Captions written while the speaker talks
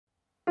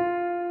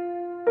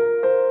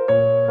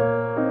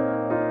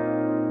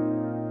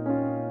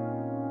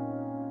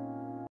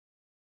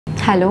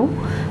Hello,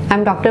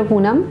 I'm Dr.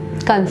 Poonam,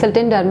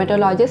 consultant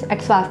dermatologist at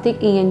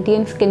Swastik ENT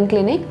and Skin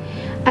Clinic,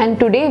 and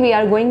today we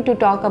are going to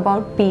talk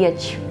about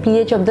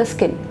pH of the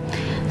skin.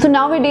 So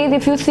nowadays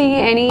if you see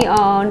any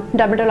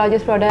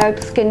dermatologist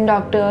product, skin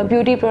doctor,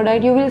 beauty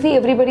product, you will see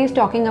everybody is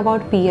talking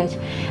about pH,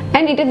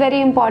 and it is very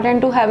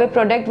important to have a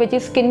product which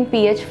is skin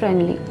pH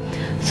friendly.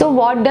 So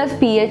what does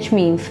pH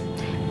means?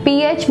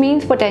 pH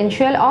means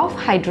potential of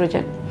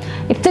hydrogen.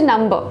 It's a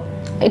number.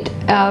 It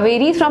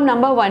varies from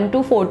number 1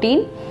 to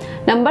 14.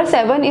 Number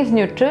 7 is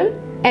neutral,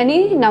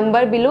 any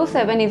number below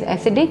 7 is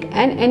acidic,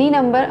 and any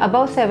number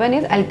above 7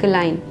 is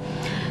alkaline.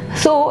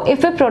 So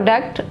if a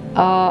product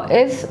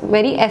is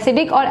very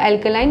acidic or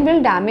alkaline,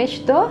 will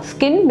damage the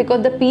skin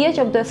because the pH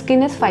of the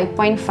skin is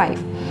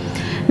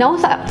 5.5. Now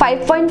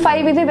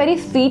 5.5 is a very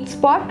sweet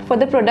spot for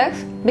the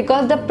products,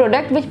 because the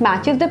product which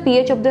matches the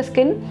pH of the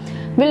skin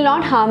will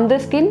not harm the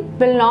skin,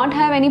 will not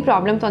have any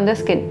problems on the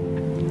skin.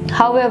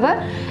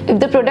 However, if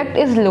the product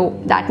is low,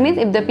 that means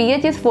if the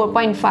pH is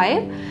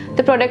 4.5,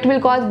 the product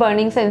will cause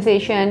burning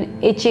sensation,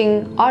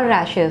 itching or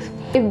rashes.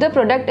 If the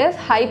product is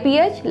high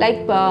pH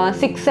like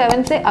 6,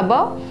 7 say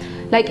above,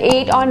 like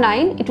 8 or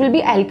 9, it will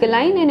be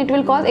alkaline and it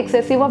will cause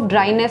excessive of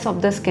dryness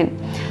of the skin.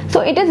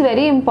 So it is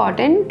very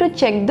important to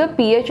check the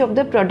pH of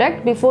the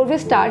product before we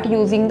start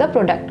using the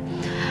product.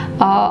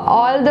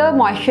 All the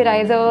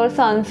moisturizer,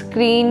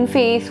 sunscreen,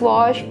 face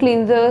wash,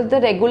 cleansers, the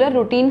regular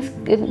routine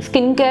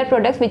skincare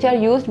products which are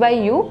used by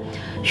you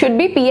should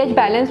be pH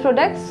balanced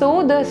products,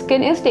 so the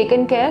skin is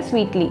taken care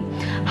sweetly.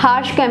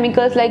 Harsh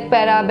chemicals like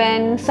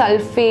paraben,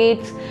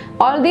 sulfates,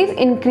 all these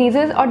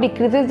increases or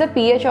decreases the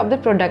pH of the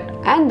product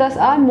and thus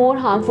are more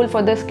harmful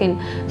for the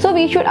skin. So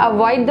we should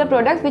avoid the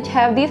products which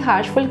have these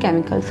harmful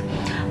chemicals.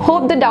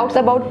 Hope the doubts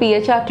about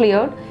pH are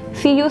cleared.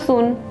 See you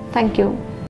soon. Thank you.